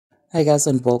Hi guys,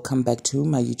 and welcome back to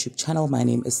my YouTube channel. My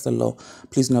name is Selo.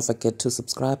 Please don't forget to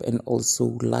subscribe and also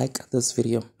like this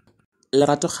video.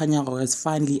 Lerato Kganyago has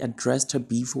finally addressed her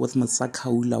beef with Musa,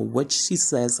 which she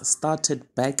says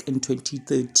started back in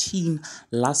 2013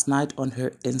 last night on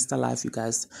her Insta Live, you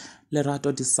guys.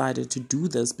 Lerato decided to do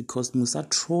this because Musa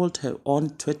trolled her on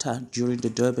Twitter during the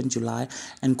Durban July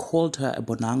and called her a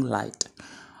Bonang light.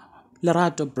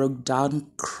 Lerato broke down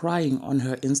crying on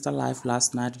her Insta Live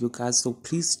last night, you guys, so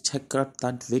please check out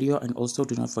that video and also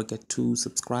do not forget to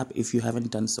subscribe if you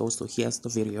haven't done so. So here's the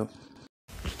video.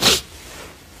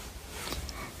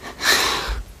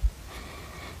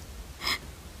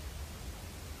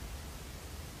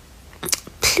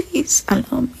 Please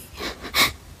allow me.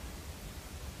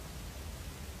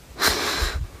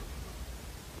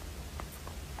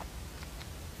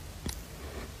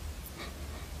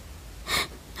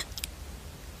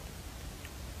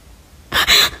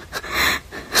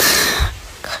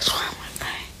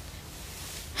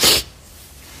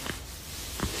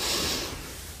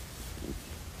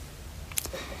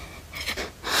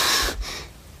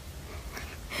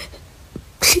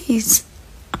 Please.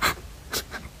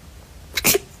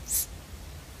 Please.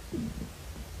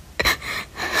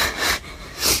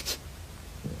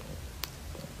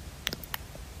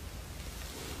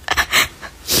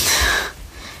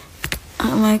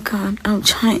 Oh my God, I'm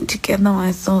trying to gather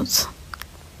my thoughts.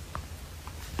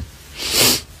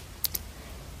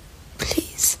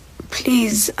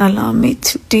 Please allow me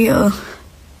to deal.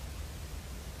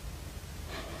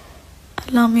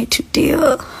 Allow me to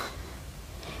deal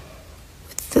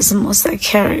with this Musa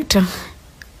character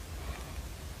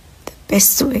the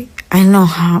best way I know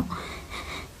how.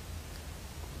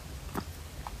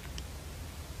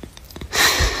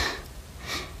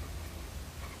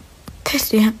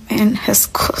 That young man has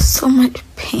caused so much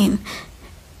pain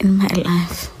in my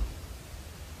life.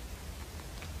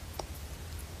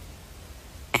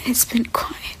 And it's been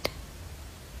quiet.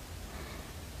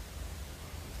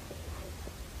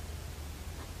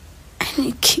 And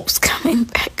it keeps coming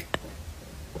back.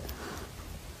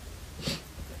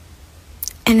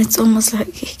 And it's almost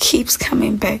like he keeps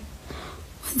coming back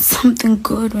when something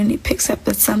good, when he picks up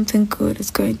that something good is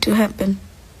going to happen.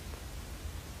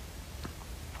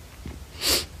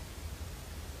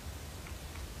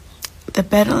 The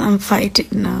battle I'm fighting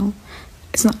now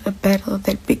is not a battle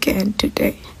that began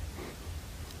today.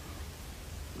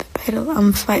 The battle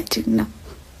I'm fighting now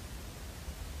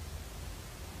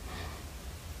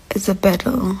is a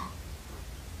battle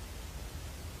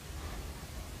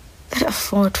that I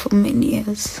fought for many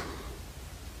years.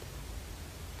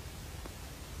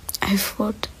 I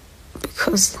fought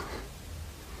because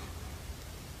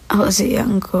I was a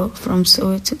young girl from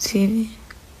Soweto TV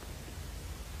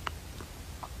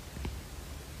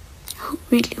who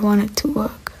really wanted to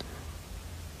work,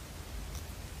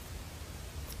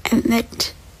 and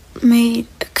that made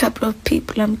a couple of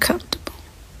people uncomfortable.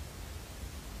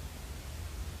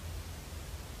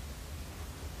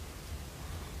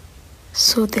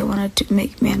 So they wanted to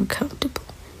make me uncomfortable.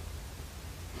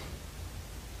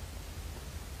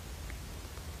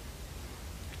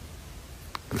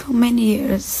 For many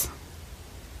years,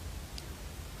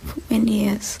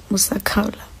 Musa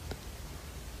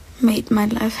made my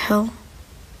life hell.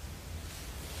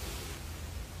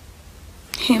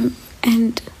 Him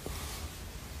and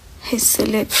his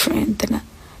celeb friend, and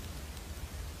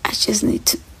I just need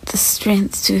the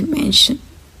strength to mention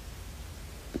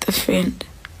the friend.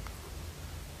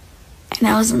 And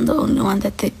I wasn't the only one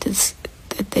that they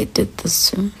did this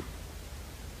to.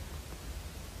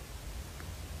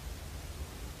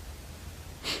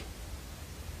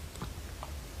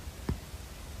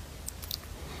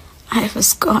 I have a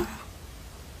scar.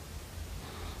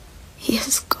 He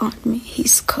has scarred me. He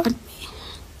scarred me.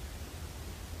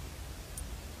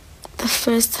 The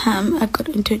first time I got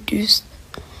introduced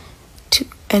to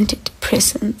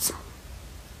antidepressants,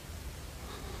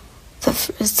 the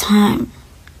first time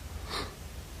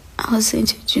I was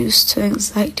introduced to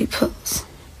anxiety pills,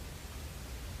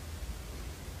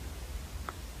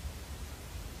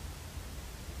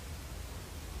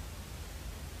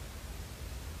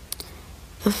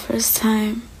 the first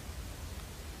time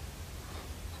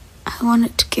I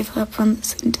wanted to give up on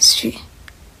this industry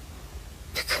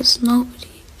because I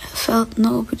felt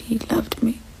nobody loved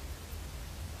me.